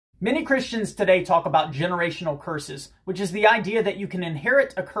Many Christians today talk about generational curses, which is the idea that you can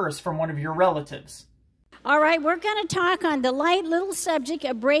inherit a curse from one of your relatives. All right, we're going to talk on the light little subject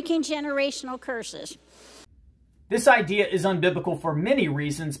of breaking generational curses. This idea is unbiblical for many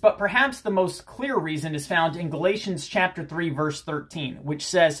reasons, but perhaps the most clear reason is found in Galatians chapter 3, verse 13, which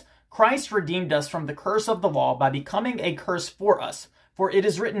says, "Christ redeemed us from the curse of the law by becoming a curse for us. For it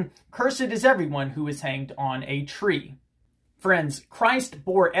is written, 'Cursed is everyone who is hanged on a tree.'" Friends, Christ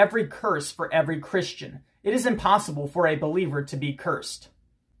bore every curse for every Christian. It is impossible for a believer to be cursed.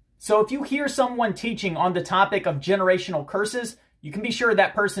 So if you hear someone teaching on the topic of generational curses, you can be sure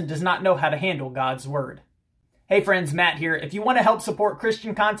that person does not know how to handle God's word. Hey friends, Matt here. If you want to help support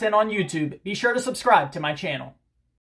Christian content on YouTube, be sure to subscribe to my channel.